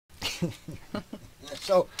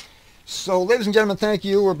So, ladies and gentlemen, thank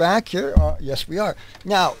you. We're back here. Yes, we are.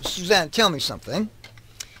 Now, Suzanne, tell me something.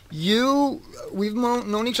 We've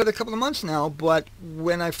known each other a couple of months now, but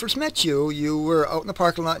when I first met you, you were out in the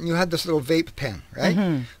parking lot and you had this little vape pen, right?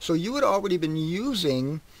 Mm-hmm. So you had already been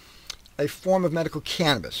using a form of medical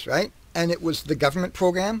cannabis, right? And it was the government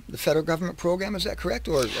program, the federal government program, is that correct?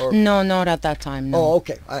 Or No, not at that time, no. Oh,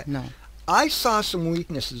 okay. No. I saw some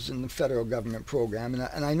weaknesses in the federal government program,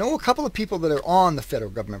 and I know a couple of people that are on the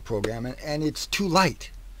federal government program, and it's too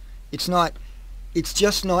light. It's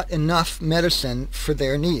just not enough medicine for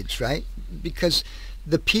their needs, right? Because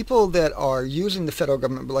the people that are using the federal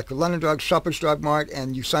government, like the London Drug, Shoppers Drug Mart,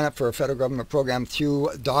 and you sign up for a federal government program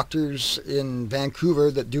through doctors in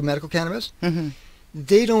Vancouver that do medical cannabis, Mm-hmm.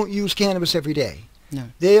 they don't use cannabis every day.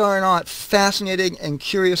 No. They are not fascinated and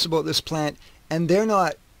curious about this plant, and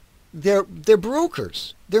they're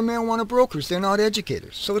brokers. They're marijuana brokers. They're not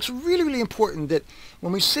educators. So it's really, really important that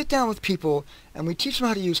when we sit down with people and we teach them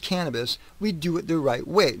how to use cannabis, we do it the right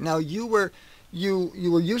way. Now, you were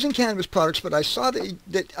using cannabis products, but I saw that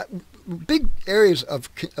big areas of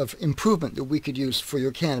improvement that we could use for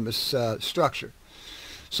your cannabis structure.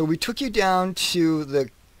 So we took you down to the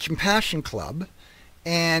Compassion Club.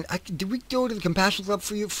 And did we go to the Compassion Club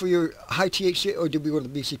for your high THC, or did we go to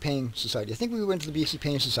the BC Pain Society? I think we went to the BC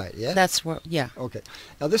Pain Society, yeah? That's what, yeah. Okay.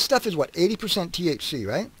 Now, this stuff is what, 80% THC,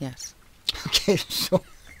 right? Yes. Okay, so...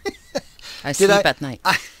 I sleep at night.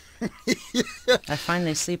 I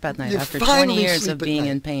finally sleep at night. After 20 years of being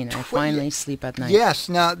in pain, I finally sleep at night. Yes.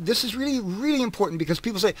 Now, this is really, really important because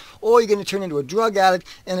people say, oh, you're going to turn into a drug addict,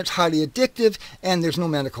 and it's highly addictive, and there's no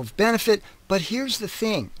medical benefit. But here's the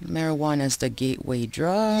thing. Marijuana is the gateway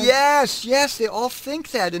drug. Yes, they all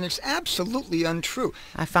think that, and it's absolutely untrue.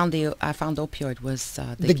 I found opioid was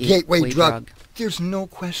the gateway drug. There's no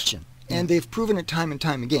question. And they've proven it time and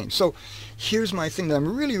time again. So here's my thing that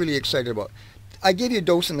I'm really, really excited about. I gave you a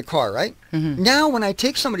dose in the car, right? Mm-hmm. Now, when I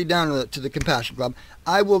take somebody down to the Compassion Club,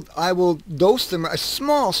 I will dose them a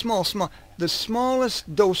small, the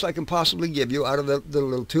smallest dose I can possibly give you out of the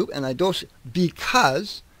little tube, and I dose it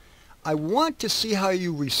because I want to see how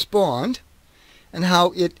you respond and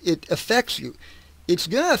how it affects you. It's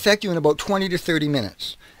going to affect you in about 20 to 30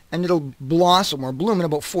 minutes, and it'll blossom or bloom in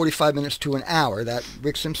about 45 minutes to an hour. That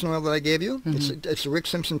Rick Simpson oil that I gave you, Mm-hmm. it's a Rick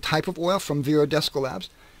Simpson type of oil from Vero Desco Labs.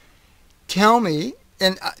 Tell me,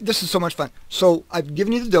 and this is so much fun. So I've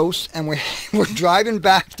given you the dose, and we're driving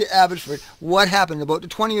back to Abbotsford. What happened about the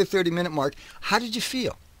 20 or 30 minute mark? How did you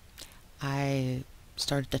feel? I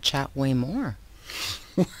started to chat way more.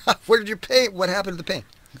 Where did your pain? What happened to the pain?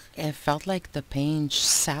 It felt like the pain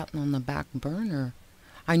sat on the back burner.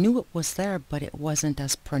 I knew it was there, but it wasn't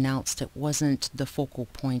as pronounced. It wasn't the focal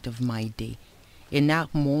point of my day. In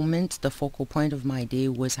that moment, the focal point of my day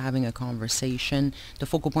was having a conversation. The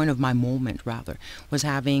focal point of my moment, rather, was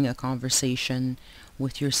having a conversation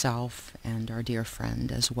with yourself and our dear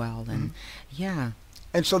friend as well. And yeah.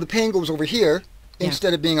 And so the pain goes over here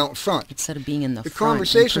instead of being out front. Instead of being in the front. The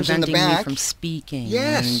conversation's in the back. Me from speaking.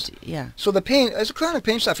 Yes. And, yeah. So the pain, as a chronic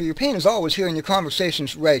pain sufferer, your pain is always here and your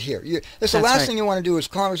conversation's right here. That's the last thing you want to do is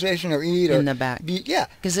conversation or eat or... In the back. Yeah.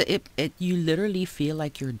 Because you literally feel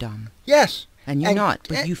like you're dumb. Yes. And you're not,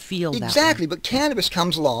 but you feel that exactly. way. But cannabis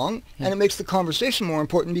comes along, and it makes the conversation more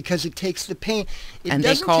important because it takes the pain. And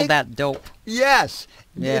they call that dope. Yes.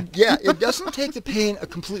 Yeah. It doesn't take the pain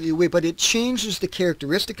completely away, but it changes the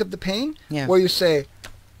characteristic of the pain. Yeah. Where you say,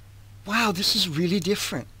 "Wow, this is really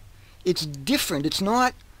different. It's different. It's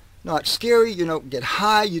not scary. You don't get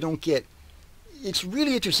high. You don't get. It's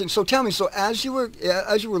really interesting. So tell me. So as you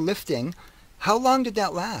were lifting, how long did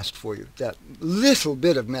that last for you? That little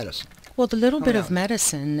bit of medicine. Well, the little bit of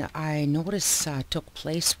medicine, I noticed took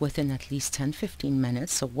place within at least 10-15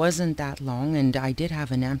 minutes. So it wasn't that long, and I did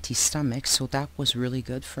have an empty stomach, so that was really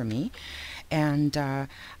good for me. And I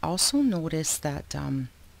also noticed that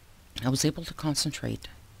I was able to concentrate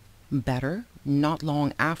better, not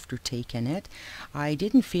long after taking it. I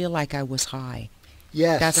didn't feel like I was high.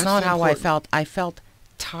 Yes, that's not how I felt. I felt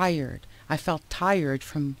tired. I felt tired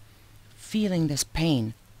from feeling this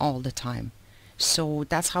pain all the time. So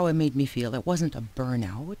that's how it made me feel. It wasn't a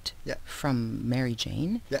burnout from Mary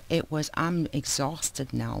Jane. Yeah. It was, I'm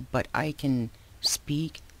exhausted now, but I can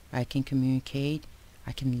speak, I can communicate,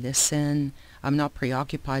 I can listen. I'm not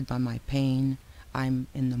preoccupied by my pain. I'm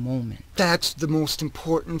in the moment. That's the most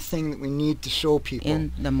important thing that we need to show people.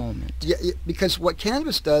 In the moment. Yeah, because what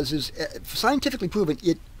cannabis does is, scientifically proven,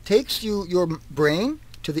 it takes your brain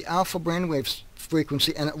to the alpha brainwave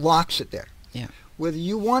frequency and it locks it there. Yeah. Whether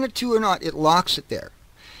you want it to or not, it locks it there.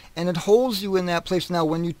 and it holds you in that place. Now,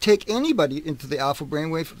 when you take anybody into the alpha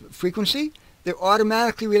brainwave frequency, they're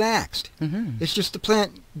automatically relaxed. It's just the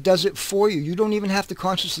plant does it for you. You don't even have to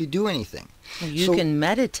consciously do anything. Well, you can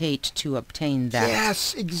meditate to obtain that.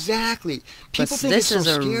 Yes, exactly. People But think this it's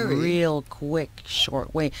so is a scary. real quick,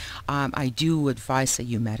 short way. I do advise that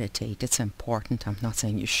you meditate. It's important. I'm not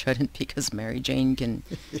saying you shouldn't, because Mary Jane can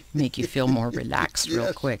make you feel more relaxed real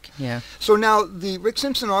Yes. quick. Yeah. So now, the Rick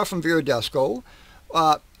Simpson oil from Viradesco,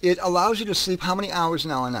 it allows you to sleep how many hours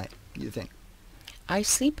now a night, do you think? I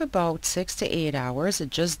sleep about 6 to 8 hours.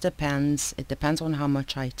 It just depends. It depends on how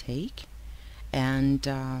much I take. And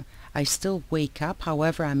I still wake up.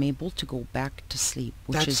 However, I'm able to go back to sleep,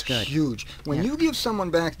 which is good. That's huge. When Yeah. you give someone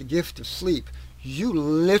back the gift of sleep, you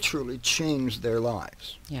literally change their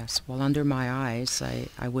lives. Yes. Well, under my eyes,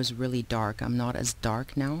 I was really dark. I'm not as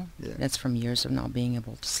dark now. Yeah. That's from years of not being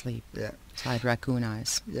able to sleep. Yeah. So I had raccoon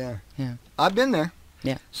eyes. Yeah. Yeah. I've been there.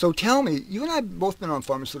 Yeah. So tell me, you and I have both been on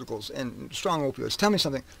pharmaceuticals and strong opioids. Tell me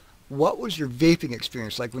something. What was your vaping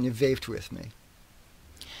experience like when you vaped with me?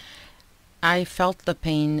 I felt the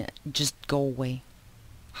pain just go away.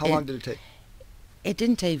 How long did it take? It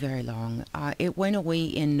didn't take very long. It went away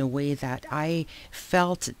in a way that I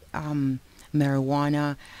felt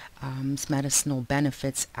marijuana's medicinal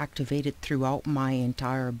benefits activated throughout my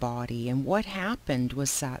entire body. And what happened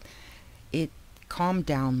was that it calmed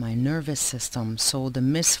down my nervous system, so the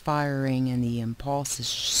misfiring and the impulses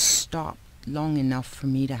stopped long enough for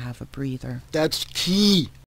me to have a breather. That's key.